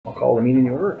I'll call the meeting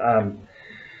to order.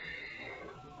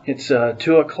 It's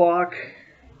 2 o'clock,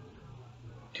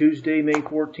 Tuesday, May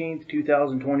 14th,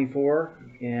 2024,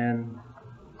 and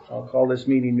I'll call this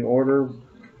meeting to order.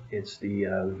 It's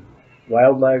the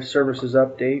Wildlife Services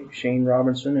Update, Shane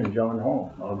Robinson and John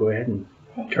Hall. I'll go ahead and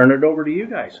turn it over to you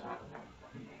guys.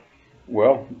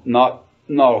 Well, not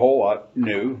a whole lot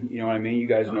new, you know what I mean? You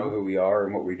guys know who we are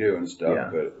and what we do and stuff, Yeah.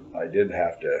 but I did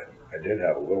have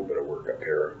a little bit of work up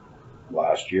here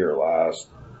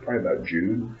probably about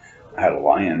June. I had a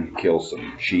lion kill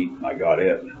some sheep and I got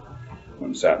it. Went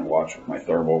and sat and watched with my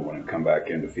thermal when I come back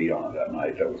in to feed on it that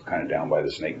night. That was kind of down by the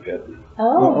snake pit.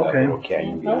 Oh, okay. That little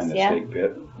canyon behind the snake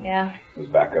pit. Yeah. It was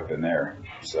back up in there.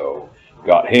 So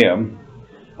got him.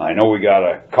 I know we got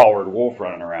a collared wolf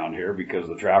running around here because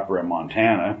the trapper in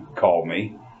Montana called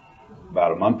me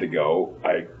about a month ago.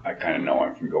 I kind of know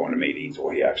him from going to meetings. Well,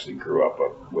 he actually grew up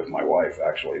with my wife,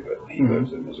 actually, but he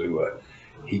lives in Missoula.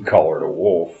 He collared a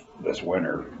wolf this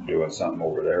winter doing something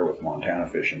over there with Montana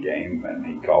Fish and Game, and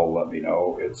he called, let me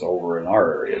know it's over in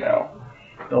our area now.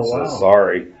 Oh, wow. So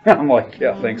sorry. I'm like,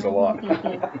 yeah, thanks a lot.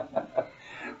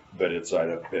 But it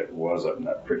was up in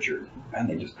that Pritchard, and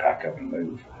they just pack up and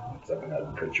move. It's up in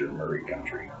that Pritchard Murray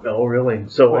country. Oh, really?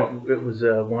 So it was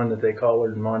one that they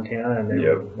collared in Montana, and they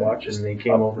were watching, and they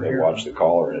came over here. They watched the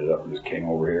collar, and it just came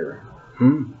over here.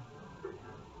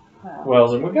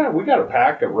 Well, then we got a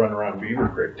pack that run around Beaver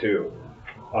Creek too,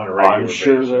 on a regular basis. I'm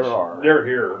sure there are. They're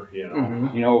here, you know.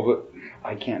 Mm-hmm. You know, but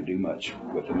I can't do much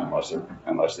with them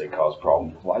unless they cause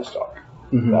problems with livestock.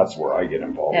 Mm-hmm. That's where I get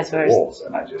involved with the wolves,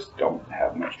 and I just don't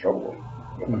have much trouble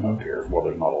with them up here. Well,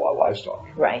 there's not a lot of livestock.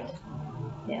 Right.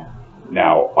 Yeah.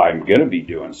 Now, I'm going to be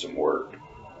doing some work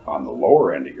on the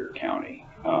lower end of your county,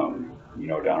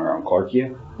 down around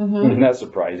Clarkia. Mm-hmm. Isn't that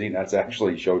surprising? That's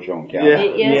actually Shoshone County. Yeah.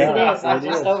 Yes, it is. I was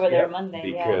just over there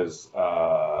Monday. Because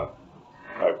a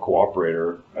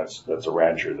cooperator, that's a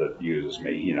rancher that uses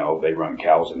me, they run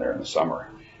cows in there in the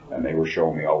summer. And they were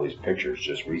showing me all these pictures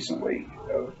just recently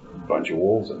of a bunch of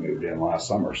wolves that moved in last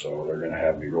summer. So they're going to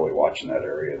have me really watching that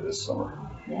area this summer.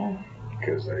 Yeah.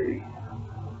 Because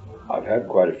I've had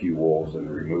quite a few wolves and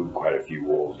removed quite a few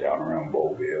wolves down around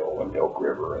Bowville and Elk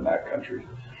River and that country.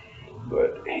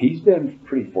 But he's been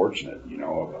pretty fortunate,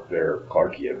 up there at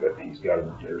Clarkia, but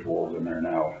there's wolves in there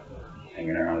now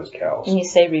hanging around his cows. When you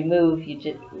say remove, you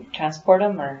just transport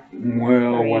them or?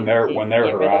 Well, when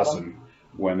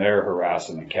they're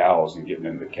harassing the cows and getting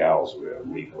into the cows,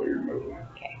 we legally remove them.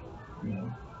 Okay. Yeah.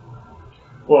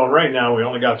 Well, right now we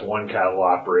only got the one cattle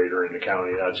operator in the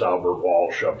county. That's Albert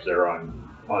Walsh up there on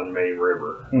the main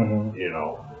river.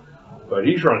 Mm-hmm. But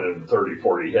he's running 30,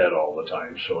 40 head all the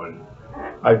time. So, and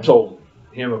I've told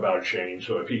him about Shane.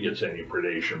 So if he gets any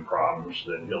predation problems,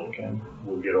 then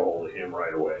we'll get a hold of him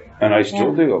right away. And I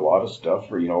still do a lot of stuff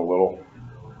for little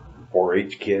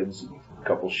 4-H kids, a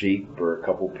couple sheep or a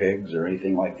couple pigs or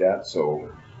anything like that. So,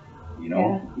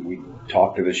 we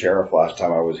talked to the sheriff last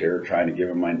time I was here, trying to give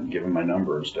him my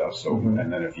number and stuff. So,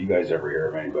 and then if you guys ever hear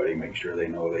of anybody, make sure they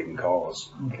know they can call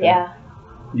us. Okay. Yeah.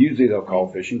 Usually they'll call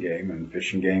Fish and Game, and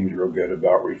Fish and Game's real good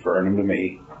about referring them to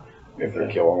me if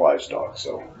they're killing livestock.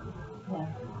 So. Yeah.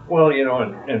 Well,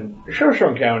 and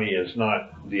Shoshone County is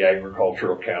not the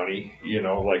agricultural county,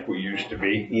 like we used to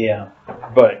be. Yeah.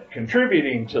 But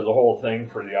contributing to the whole thing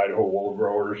for the Idaho Wool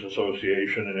Growers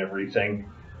Association and everything,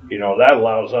 that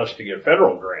allows us to get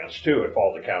federal grants too if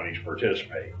all the counties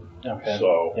participate. Okay.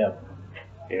 So,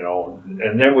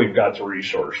 and then we've got the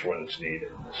resource when it's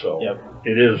needed. So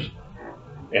it is,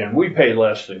 and we pay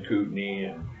less than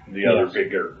Kootenai and the other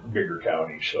bigger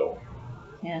counties. So.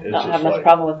 Yeah, don't have much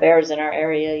problem with bears in our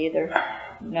area either.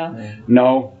 No.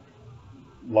 No,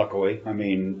 luckily. I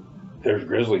mean, there's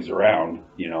grizzlies around.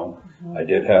 I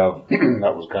did have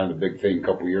that was kind of a big thing a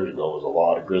couple years ago. Was a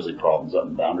lot of grizzly problems up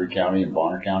in Boundary County and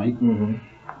Bonner County.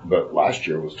 But last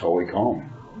year was totally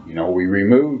calm. We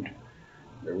removed.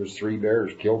 There was 3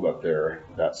 bears killed up there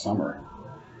that summer,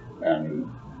 and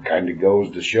kind of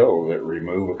goes to show that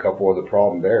remove a couple of the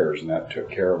problem bears, and that took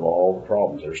care of all the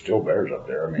problems. There's still bears up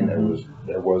there. I mean,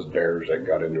 there was bears that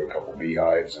got into a couple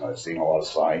beehives, and I've seen a lot of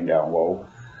sign down low,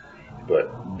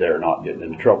 but they're not getting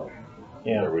into trouble.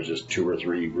 Yeah. There was just 2 or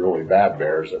 3 really bad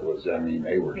bears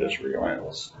they were just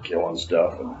relentless, killing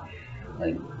stuff, and I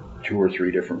think 2 or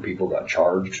 3 different people got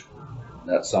charged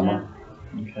that summer.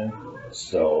 Okay.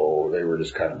 So they were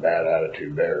just kind of bad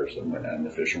attitude bears, and the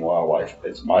Fish and Wildlife,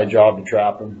 it's my job to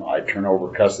trap them. I turn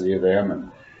over custody of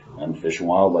them, and Fish and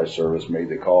Wildlife Service made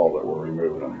the call that we're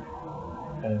removing them.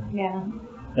 Okay. Yeah.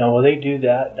 Now, will they do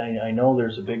that? I know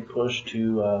there's a big push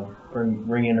to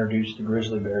reintroduce the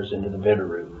grizzly bears into the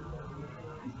Bitterroot.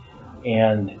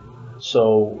 And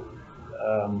so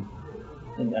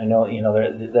And I know,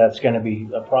 that's gonna be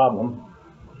a problem.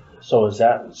 So is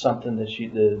that something that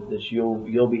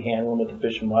you'll be handling with the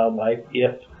Fish and Wildlife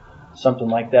if something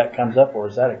like that comes up, or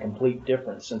is that a complete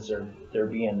difference since they're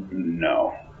being?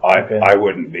 No, Okay. I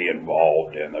wouldn't be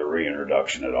involved in the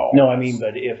reintroduction at all. No, I mean,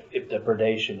 but if the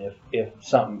predation,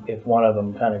 if one of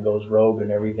them kind of goes rogue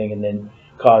and everything, and then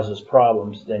causes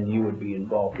problems, then you would be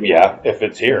involved. Yeah, if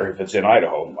it's here, if it's in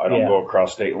Idaho, I don't Yeah. go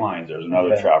across state lines. There's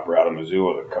another Okay. trapper out of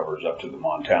Missoula that covers up to the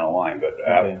Montana line, but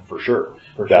Okay. for sure,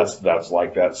 For that's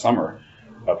like that summer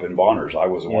up in Bonners. I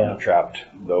was the one Yeah. that trapped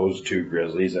those 2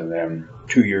 grizzlies, and then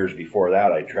 2 years before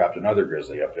that, I trapped another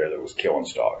grizzly up there that was killing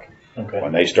stock. Okay.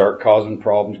 When they start causing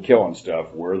problems, killing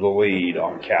stuff, we're the lead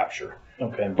on capture.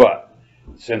 Okay. But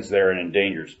since they're an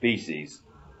endangered species,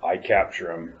 I capture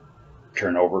them,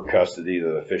 turn over custody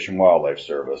to the Fish and Wildlife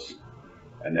Service,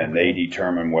 and then they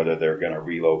determine whether they're going to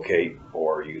relocate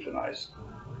or euthanize.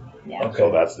 Yeah. Okay. So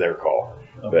that's their call.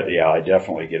 Okay. But yeah, I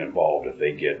definitely get involved if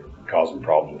they get causing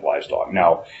problems with livestock.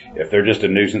 Now, if they're just a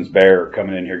nuisance bear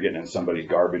coming in here getting in somebody's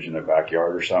garbage in their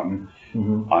backyard or something,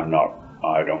 Mhm.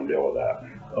 I don't deal with that.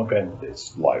 Okay.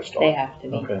 It's livestock. They have to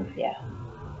be. Okay. Yeah.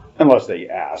 Unless they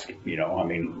ask, I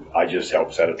mean, I just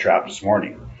helped set a trap this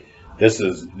morning. This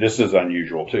is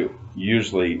unusual too.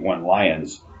 Usually when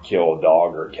lions kill a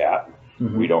dog or a cat,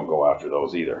 Mhm. we don't go after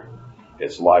those either.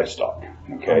 It's livestock,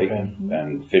 okay? Okay.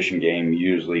 And Fish and Game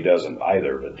usually doesn't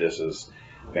either, but this has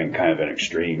been kind of an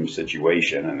extreme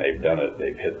situation, and they've done it.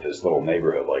 They've hit this little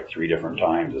neighborhood like 3 different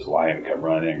times. This lion come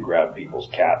running in and grab people's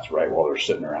cats right while they're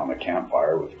sitting around the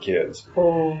campfire with the kids.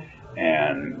 Oh.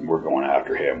 And we're going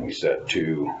after him.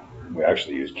 We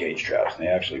actually used cage traps, and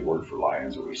they actually work for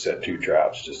lions, but we set 2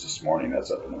 traps just this morning.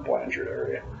 That's up in the Blanchard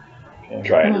area, Okay.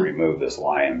 trying to remove this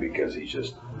lion because he's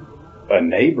just a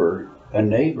neighbor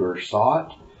saw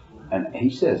it, and he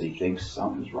says he thinks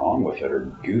something's wrong with it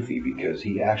or goofy because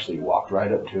he actually walked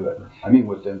right up to it. I mean,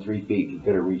 within 3 feet, he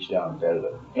could have reached down and petted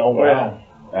it. Oh wow.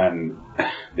 And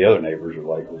the other neighbors were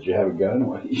like, "Would you have a gun?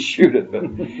 Why did you shoot it?"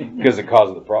 But because it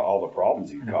caused all the problems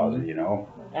he's causing,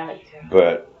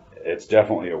 But it's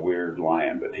definitely a weird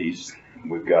lion. But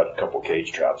we've got a couple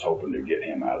cage traps hoping to get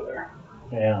him out of there.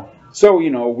 Yeah. So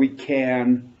we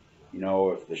can.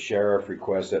 If the sheriff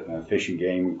requests it and the Fish and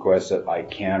Game requests it, I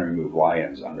can remove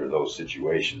lions under those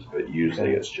situations, but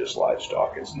usually it's just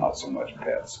livestock. It's not so much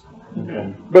pets.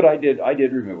 Okay. But I did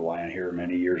remove a lion here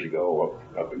many years ago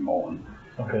up in Mullen.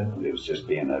 Okay. It was just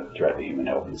being a threat to human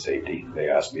health and safety. They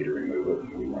asked me to remove it,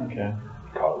 and we went Okay.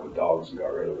 caught it with dogs and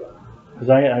got rid of it. Because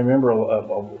I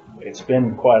remember it's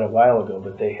been quite a while ago,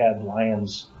 but they had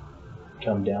lions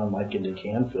come down like into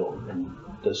Canfield and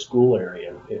the school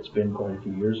area. It's been quite a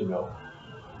few years ago,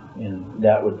 and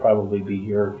that would probably be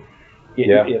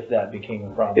if that became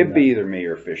a problem. It'd be either me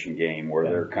or Fish and Game, where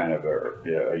they're kind of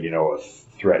a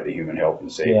threat to human health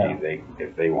and safety. Yeah.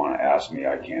 If they want to ask me,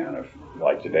 I can. If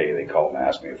like today, they called and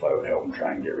asked me if I would help them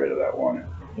try and get rid of that one.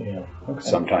 Yeah. Okay.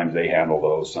 Sometimes they handle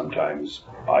those, sometimes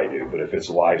I do. But if it's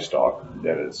livestock,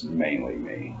 then it's mainly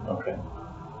me. Okay.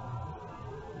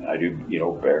 And I do,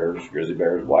 bears, grizzly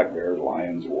bears, black bears,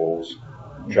 lions, wolves,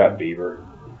 trap beaver,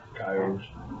 Coyotes.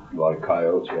 a lot of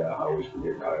coyotes. Yeah, I always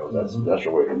forget coyotes. That's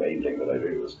really the main thing that I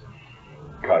do is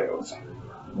coyotes.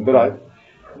 But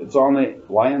it's on the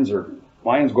lions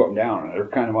go up and down, and they're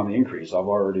kind of on the increase. I've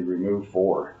already removed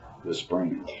 4 this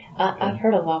spring. I've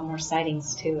heard a lot more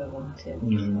sightings too of them too.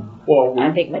 Mm-hmm. Well,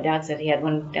 I think my dad said he had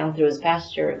one down through his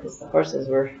pasture because the horses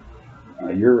were.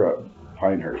 You're a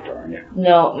Pinehurst, aren't you?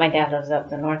 No, my dad lives up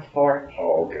the North Fork,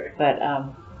 Oh, okay. but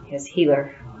his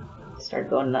healer started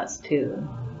going nuts too.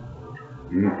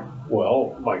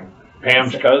 Well, my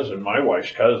Pam's cousin, my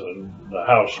wife's cousin, the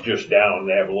house just down,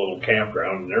 they have a little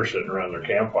campground, and they're sitting around their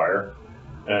campfire,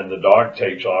 and the dog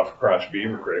takes off across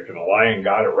Beaver Creek, and a lion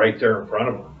got it right there in front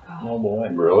of them. Oh boy.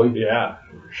 Really? Yeah,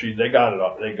 they got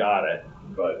it,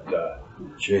 but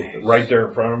Jeez. right there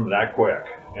in front of them that quick,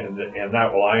 and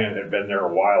that lion had been there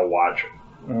a while watching,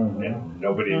 Mm-hmm. and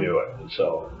nobody knew it.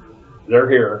 So they're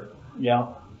here. Yeah.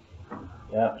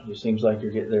 Yeah. It just seems like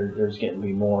there's getting to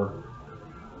be more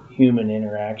human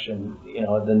interaction,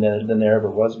 than there ever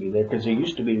was be there, because there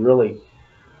used to be really,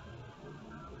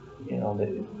 they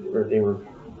were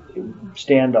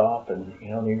standoff, and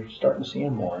you're starting to see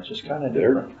them more. It's just kind of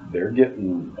different. They're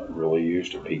getting really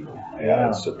used to people. Yeah,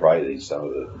 it's surprising some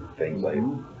of the things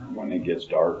when it gets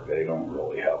dark, they don't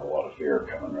really have a lot of fear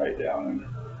coming right down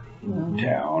in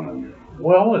town. And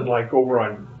Well, and like over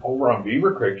on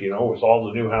Beaver Creek, with all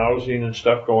the new housing and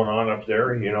stuff going on up there,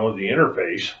 the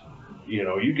interface,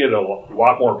 you get a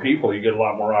lot more people, you get a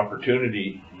lot more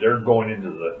opportunity they're going into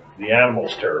the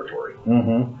animals' territory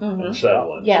Mm-hmm. and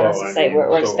settling. Yeah, So, as I I say, mean,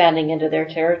 we're so- expanding into their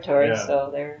territory, Yeah. so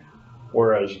they're,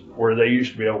 Whereas where they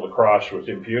used to be able to cross with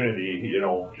impunity, you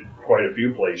know, quite a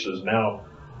few places now,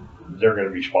 they're going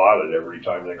to be spotted every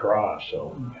time they cross.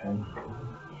 So Okay.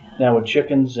 Now with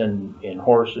chickens and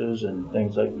horses and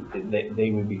things like,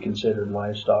 they would be considered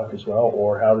livestock as well,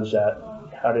 or how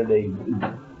do they,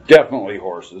 Definitely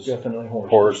horses. definitely horses?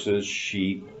 Horses,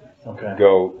 sheep, Okay.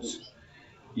 goats.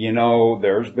 You know,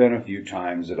 there's been a few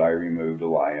times that I removed a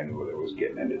lion that was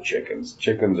getting into chickens.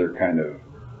 Chickens are kind of,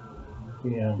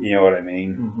 Yeah. you know what I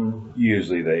mean? Mm-hmm.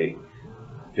 Usually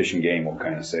Fish and Game will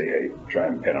kind of say, hey, try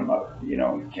and pin them up. You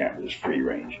know, you can't just free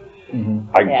range. Mm-hmm.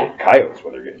 I can Yeah. get coyotes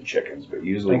when they're getting chickens, but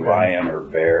usually Okay. lion or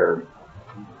bear.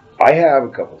 I have a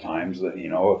couple times that, you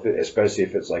know, especially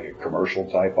if it's like a commercial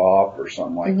type op or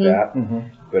something like Mhm. that. Mm-hmm.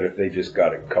 But if they just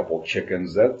got a couple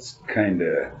chickens, that's kind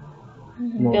of,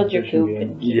 build your fishing coop game.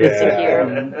 and keep it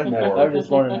secure. I was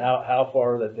just wondering how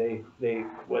far that they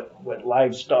what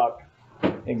livestock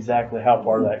exactly, how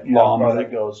far that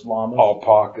goes. Llamas.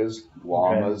 alpacas,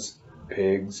 llamas,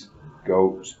 pigs,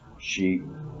 goats, sheep.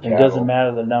 It cattle. doesn't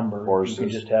matter the number. Horses. You can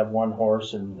just have one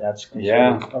horse and that's considered.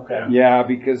 Yeah. Okay. Yeah,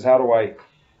 because how do I,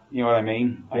 you know what I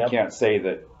mean? I Yep. can't say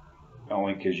that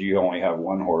only because you only have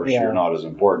one horse, Yeah. you're not as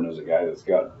important as a guy that's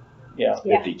got Yeah.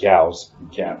 50 cows. You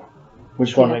can't. We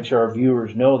just want to Yeah. make sure our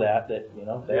viewers know that you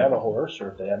know, if they have a horse or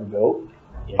if they have a goat.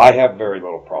 You know, I have very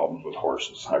little problems with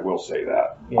horses. I will say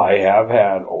that. Yeah. I have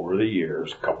had over the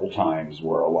years a couple times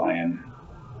where a lion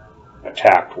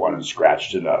attacked one and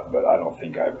scratched it up, but I don't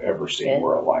think I've ever seen Good.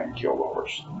 where a lion killed a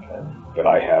horse. Okay. But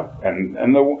I have, and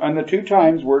the two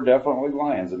times were definitely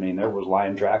lions. I mean, there was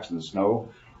lion tracks in the snow.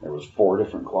 There was 4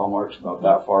 different claw marks about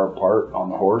that far apart on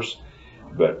the horse,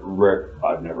 but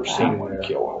I've never seen one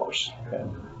kill a horse. Okay.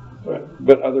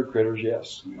 But other critters,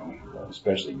 yes, you know,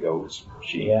 especially goats,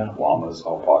 sheep, Yeah. llamas,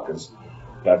 alpacas.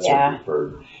 That's Yeah. what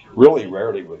preferred. Really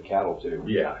rarely with cattle too.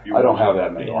 yeah, I don't have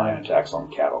that many Yeah. lion attacks on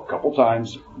cattle. A couple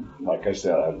times, like I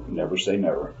said, I never say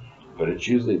never, but it's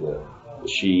usually the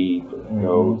sheep and the Mhm.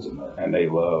 goats, and they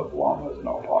love llamas and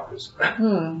alpacas.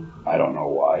 Hmm. I don't know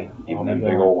why. Even them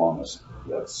big old llamas.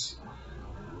 That's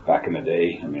back in the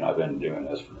day. I mean, I've been doing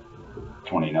this for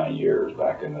 29 years.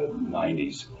 Back in the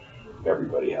 90s,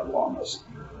 everybody had llamas.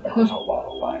 There was a lot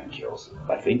of lion kills.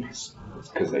 I think it's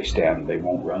because they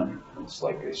won't run. It's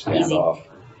like they stand Easy. off.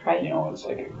 Right. You know, it's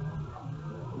like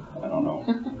I don't know.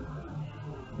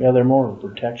 Yeah, they're more of a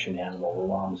protection animal. The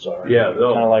llamas are. Yeah,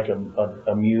 they'll- kind of like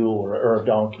a mule or a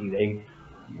donkey.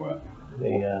 What?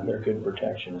 They're good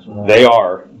protection as well. They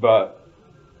are, but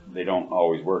they don't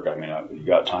always work. I mean, if you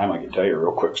got time, I can tell you a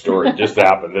real quick story. It just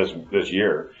happened this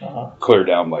year. Uh-huh. Clear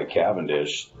down by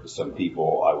Cavendish, some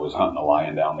people, I was hunting a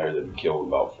lion down there that had killed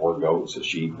about 4 goats, a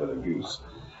sheep, and a goose.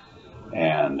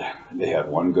 And they had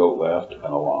 1 goat left and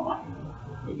a llama.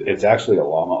 It's actually a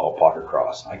llama alpaca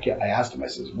cross. I asked him, I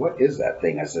says, what is that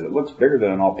thing? I said, it looks bigger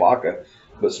than an alpaca,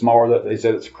 but smaller. They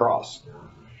said it's a cross.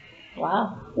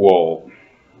 Wow. Well,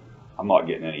 I'm not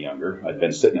getting any younger. I'd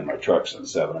been sitting in my truck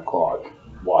since 7 o'clock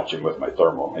watching with my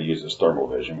thermal. I use this thermal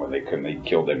vision when they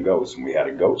killed them goats, and we had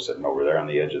a goat sitting over there on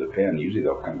the edge of the pen. Usually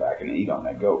they'll come back and eat on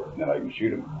that goat, and then I can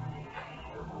shoot them.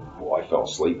 Well, I fell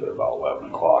asleep at about 11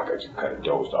 o'clock. I just kind of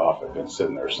dozed off. I've been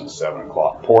sitting there since 7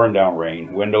 o'clock, pouring down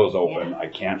rain, windows open. I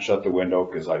can't shut the window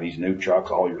because these new trucks,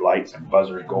 all your lights and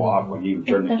buzzers go off when you even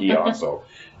turn the key on. So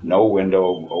no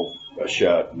window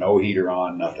shut, no heater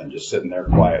on, nothing. Just sitting there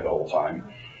quiet the whole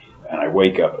time. And I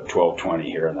wake up at 12:20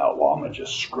 hearing that llama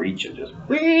just screeching, just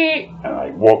beep. And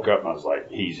I woke up and I was like,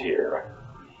 he's here.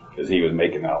 Because he was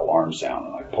making that alarm sound.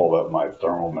 And I pulled up my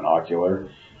thermal monocular,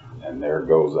 and there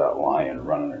goes that lion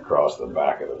running across the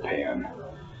back of the pen.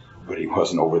 But he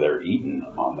wasn't over there eating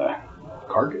on the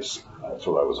carcass. That's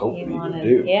what I was hoping he would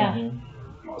do. Yeah.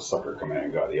 Mm-hmm. A sucker come in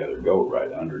and got the other goat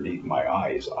right underneath my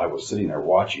eyes. I was sitting there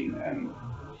watching, and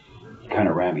he kind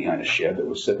of ran behind a shed that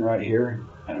was sitting right here.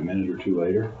 And a minute or two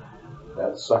later,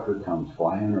 that sucker comes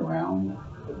flying around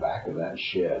the back of that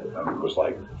shed. And it was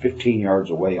like 15 yards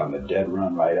away on the dead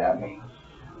run right at me.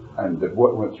 And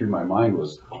what went through my mind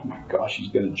was, oh my gosh, he's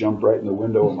going to jump right in the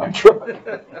window of my truck.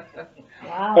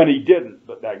 Wow. And he didn't,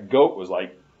 but that goat was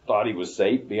like, thought he was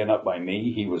safe being up by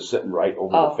me. He was sitting right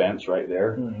over the fence right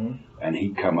there. Mm-hmm. And he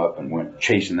come up and went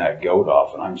chasing that goat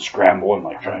off, and I'm scrambling,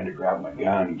 like trying to grab my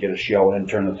gun and get a shell in,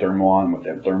 turn the thermal on. With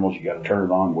them thermals, you got to turn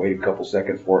it on, wait a couple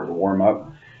seconds for it to warm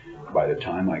up. By the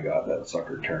time I got that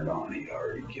sucker turned on, he'd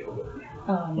already killed it.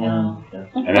 Oh no.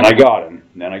 And then I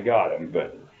got him.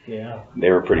 But Yeah. they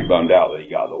were pretty bummed out that he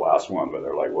got the last one. But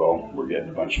they're like, well, we're getting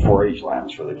a bunch of 4-H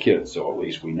lambs for the kids, so at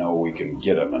least we know we can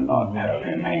get him and not have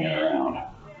him hanging around.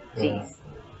 Jeez.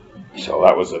 So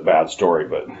that was a bad story,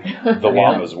 but the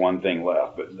llama's one thing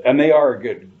left. And they are a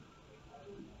good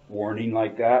warning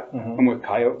like that. And with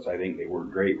coyotes, I think they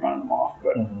work great running them off,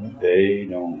 but they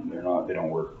don't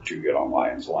work too good on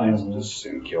lions. Lions will just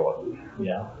soon kill it.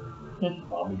 Yeah.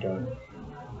 I'll be done.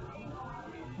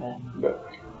 But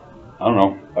I don't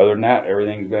know. Other than that,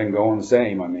 everything's been going the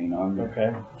same. I mean,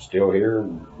 I'm still here.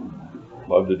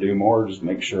 Love to do more. Just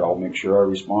I'll make sure I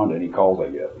respond to any calls I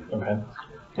get. Okay.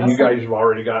 And you guys have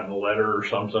already gotten a letter or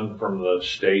something from the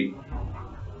state,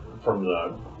 from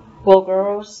the Wool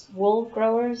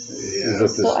growers? Is it the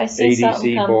So I see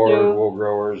something ADC come board, through. wool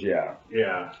growers? Yeah.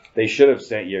 Yeah. They should have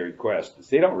sent you a request.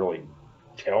 They don't really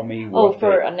tell me Oh, what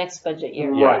for a next budget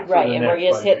year. Right, for Right, the and we're next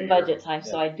just hitting budget budget time,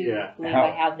 so I do Yeah. believe How- I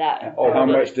have that. how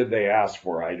much did they ask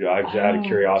for? I was out of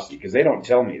curiosity because they don't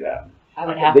tell me that. I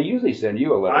would have. They usually send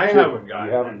you a letter. I too. haven't gotten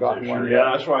You haven't gotten one Yeah,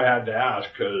 yet. that's why I had to ask,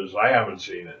 because I haven't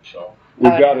seen it, so.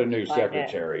 We've I got a have new to find it.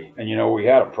 secretary, and we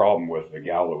had a problem with the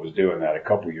gal that was doing that a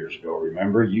couple years ago.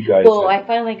 Remember, you guys? Well, had- I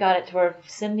finally got it to where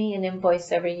send me an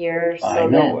invoice every year. So I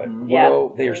know that, it. Yeah, Well,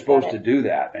 they are we supposed got to it. do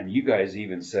that, and you guys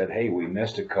even said, "Hey, we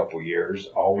missed a couple years.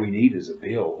 All we need is a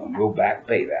bill, and we'll back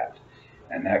pay that."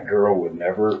 And that girl would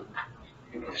never.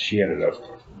 She ended up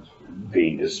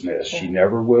being dismissed. She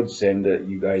never would send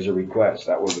you guys a request.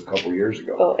 That was a couple years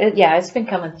ago. Oh, it's been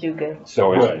coming through good.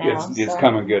 So Good. it's So-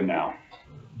 coming good now.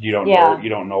 You don't Yeah. know. You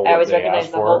don't know I what always they recognize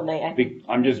asked the whole for. name.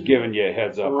 I'm just giving you a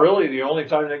heads up. Really, the only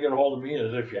time they get a hold of me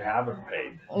is if you haven't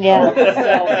paid. Yeah. They're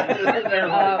So,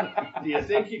 like, do you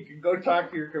think you could go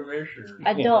talk to your commissioner?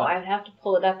 I don't. I'd have to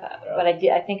pull it up, but I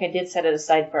did. I think I did set it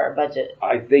aside for our budget.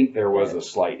 I think there was a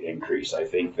slight increase. I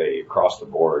think they across the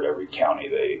board, every county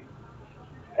they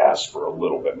asked for a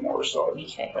little bit more. So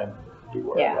just Okay. be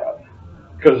aware Yeah. of that.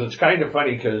 Because it's kind of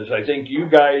funny, because I think you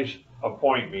guys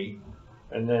appoint me,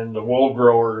 and then the wool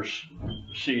growers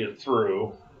see it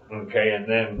through, okay, and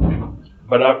then,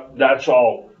 but that's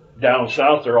all, down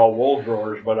south they're all wool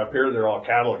growers, but up here they're all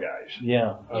cattle guys.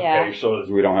 Yeah. Okay, Yeah. so, 'Cause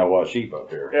we don't have a lot of sheep up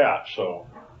here. yeah, so,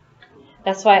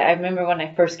 That's why I remember when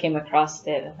I first came across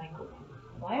it. I'm like,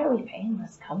 why are we paying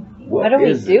this company? What What do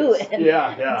we is do? this? And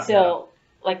yeah. so,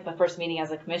 like the first meeting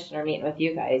as a commissioner, meeting with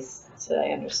you guys, so I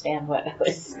understand what it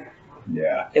was.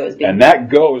 Yeah. It was being And that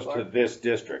goes to this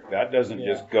district. That doesn't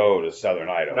just go to Southern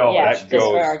Idaho. No, yeah, that just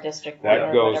for our goes. district. That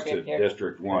or goes whatever to up here.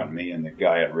 District 1, me and the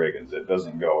guy at Riggins. It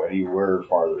doesn't go anywhere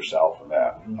farther south than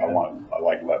that. I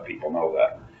like to let people know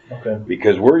that. Okay.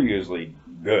 Because we're usually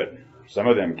good. Some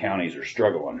of them counties are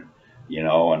struggling,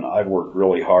 and I've worked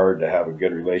really hard to have a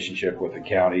good relationship with the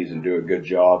counties and do a good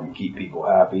job and keep people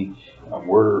happy. And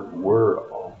we're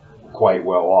quite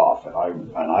well off, and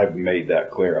I've made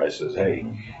that clear. I says, hey,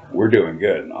 we're doing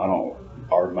good, and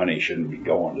our money shouldn't be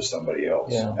going to somebody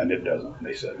else, Yeah. and it doesn't.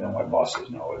 They said, no. My boss says,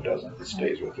 no, it doesn't. It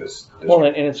stays with this district. Well,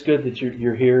 and it's good that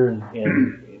you're here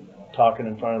and talking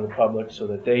in front of the public so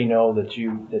that they know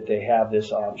that they have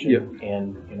this option. Yep.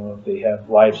 And if they have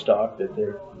livestock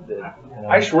that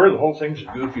I swear the whole thing's the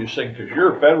goofiest thing, because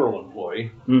you're a federal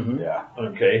employee, Yeah,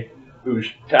 okay,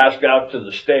 who's tasked out to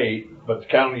the state, but the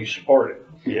counties support it.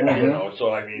 yeah.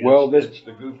 So I mean, Well, it's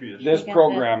the goofiest. This Yeah.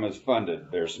 program is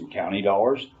funded. There's some county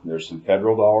dollars. There's some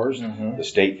federal dollars. Mhm. The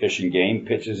state fish and game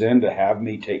pitches in to have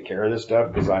me take care of this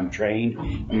stuff because I'm trained.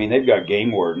 I mean, they've got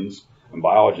game wardens and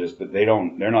biologists, but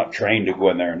they're not trained to go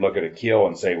in there and look at a kill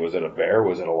and say, was it a bear?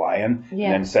 Was it a lion? Yeah.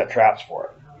 And then set traps for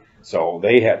it. So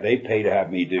they pay to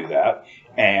have me do that.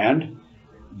 And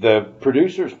the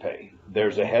producers pay.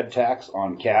 There's a head tax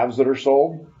on calves that are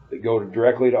sold that go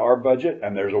directly to our budget,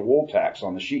 and there's a wool tax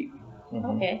on the sheep.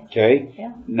 Okay. Okay.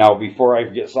 Yeah. Now, before I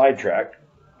get sidetracked,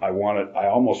 I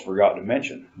almost forgot to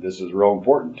mention, this is real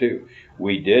important too.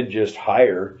 We did just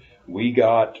hire,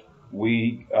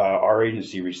 our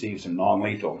agency received some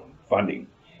non-lethal funding,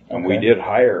 and we Okay. did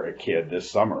hire a kid this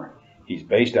summer. He's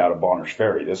based out of Bonners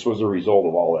Ferry. This was a result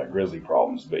of all that grizzly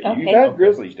problems, but Okay. you've had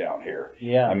grizzlies down here.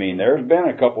 Yeah. I mean, there's been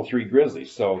a couple, 3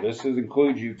 grizzlies, so this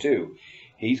includes you too.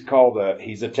 He's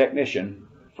a technician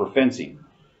for fencing.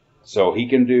 So he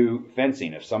can do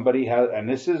fencing. If somebody has, and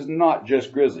this is not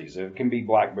just grizzlies, it can be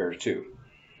black bears too.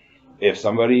 If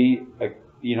somebody,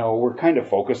 we're kind of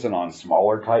focusing on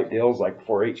smaller type deals like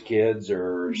 4-H kids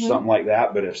or something like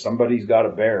that. But if somebody's got a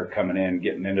bear coming in,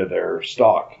 getting into their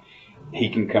stock, he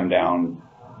can come down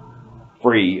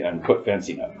free and put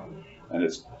fencing up. And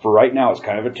for right now, it's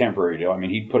kind of a temporary deal. I mean,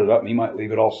 he'd put it up and he might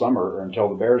leave it all summer or until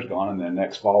the bear's gone, and then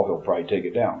next fall he'll probably take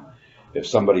it down. If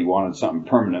somebody wanted something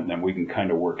permanent, then we can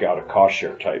kind of work out a cost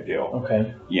share type deal.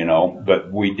 Okay.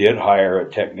 But we did hire a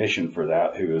technician for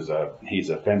that he's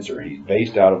a fencer. He's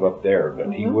based out of up there,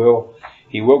 but he will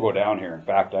go down here. In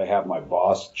fact, I have my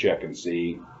boss check and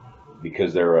see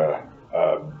because they're a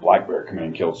black bear come in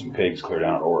and killed some pigs clear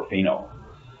down at Orofino.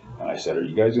 And I said, are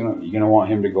you guys gonna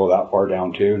want him to go that far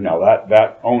down too? Now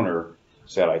that owner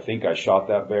said, I think I shot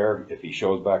that bear. If he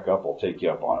shows back up, I'll take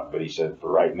you up on it. But he said,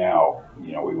 for right now,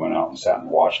 you know, we went out and sat and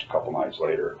watched a couple nights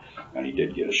later, and he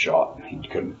did get a shot. He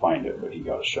couldn't find it, but he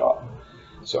got a shot.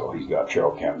 So he's got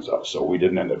trail cams up. So we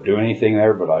didn't end up doing anything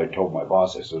there, but I told my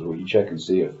boss, I said, well, you check and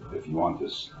see if you want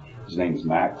this. His name is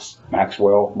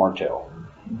Maxwell Martell.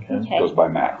 Okay. Goes by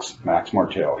Max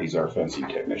Martell. He's our fencing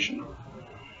technician.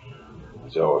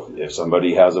 So if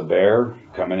somebody has a bear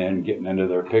coming in, getting into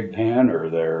their pig pen or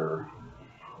their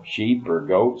sheep or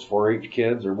goats, 4-H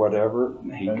kids or whatever,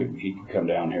 he could come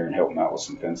down here and help them out with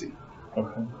some fencing.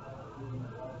 Okay.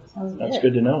 Sounds That's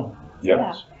good to know. Yep.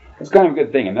 Yeah. It's kind of a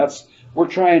good thing, and we're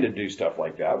trying to do stuff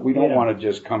like that. We don't Yeah. want to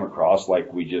just come across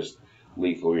like we just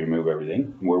lethally remove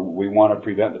everything. We want to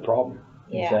prevent the problem.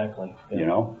 Yeah. Exactly. You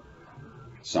know,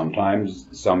 sometimes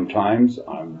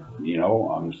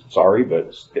I'm sorry,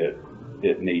 but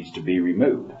it needs to be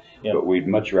removed. Yep. But we'd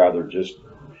much rather just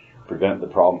prevent the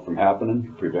problem from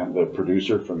happening, prevent the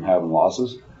producer from having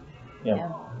losses,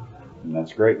 Yeah. and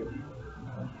that's great.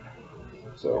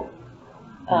 So,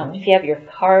 If you have your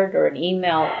card or an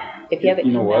email, if you have an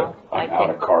you know email, what? I'm out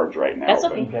of cards right now. That's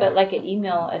but- okay, but like an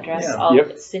email address, Yeah. I'll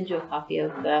Yep. send you a copy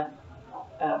of the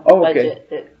Oh, okay. budget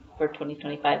that for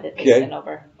 2025 that they Okay. sent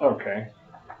over. Okay. 'Cause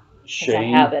I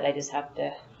Shane. have it, I just have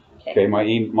to. Okay, my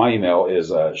email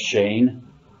is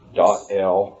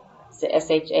Shane.L. It's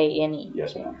SHANE.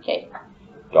 Yes, ma'am. Okay.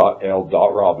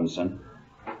 .L.Robinson,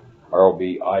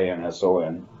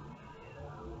 ROBINSON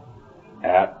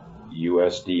at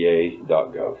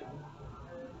USDA.gov.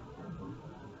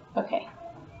 Okay.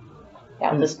 Yeah,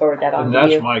 I'll just forward that on And to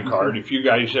that's you. my card. If you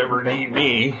guys ever need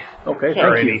me Okay. or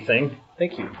Thank you. anything.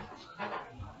 Thank you.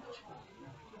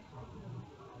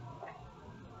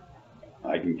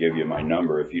 I can give you my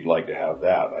number if you'd like to have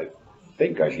that. I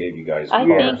think I gave you guys I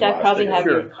cards think I last probably year, have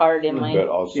Sure. your card in my. but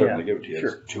I'll certainly Yeah, give it to you.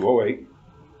 sure. It's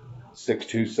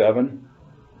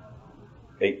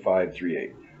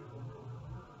 208-627-8538.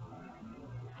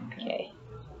 Okay.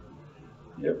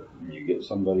 Yep. You get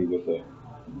somebody with a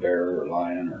bear or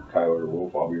lion or coyote or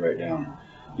wolf, I'll be right down.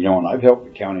 You know, and I've helped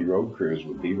the county road crews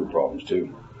with beaver problems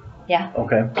too. Yeah.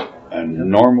 Okay. And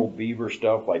normal beaver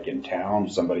stuff, like in town,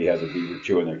 somebody has a beaver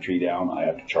chewing their tree down, I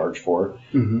have to charge for.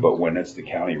 Mm-hmm. But when it's the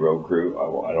county road crew,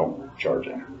 I don't charge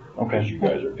them. Because Okay. you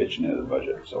guys are pitching into the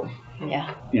budget. So,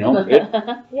 Yeah. you know,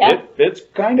 Yeah. it's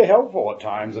kind of helpful at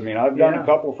times. I mean, I've done Yeah. a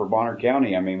couple for Bonner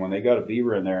County. I mean, when they got a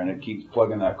beaver in there and it keeps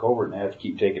plugging that culvert and they have to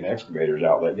keep taking excavators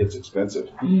out, that gets expensive.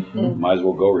 Mhm. Might as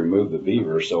well go remove the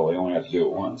beaver so they only have to do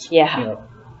it once. Yeah. Yeah.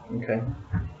 Okay.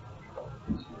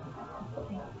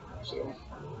 So,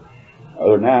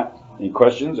 other than that, any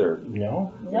questions or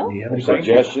No. No. Do you have any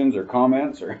suggestions or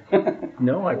comments or?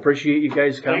 No, I appreciate you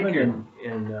guys coming Thank you.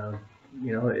 and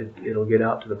you know, it'll get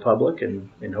out to the public and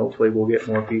hopefully we'll get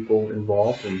more people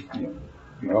involved and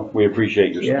Well, we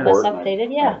appreciate your Yeah. support. Keep us and updated,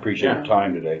 I yeah. appreciate your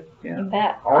time today. You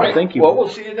bet. All right. Thank you. Well, we'll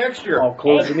see you next year. I'll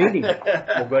close the meeting. We'll go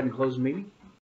ahead and close the meeting.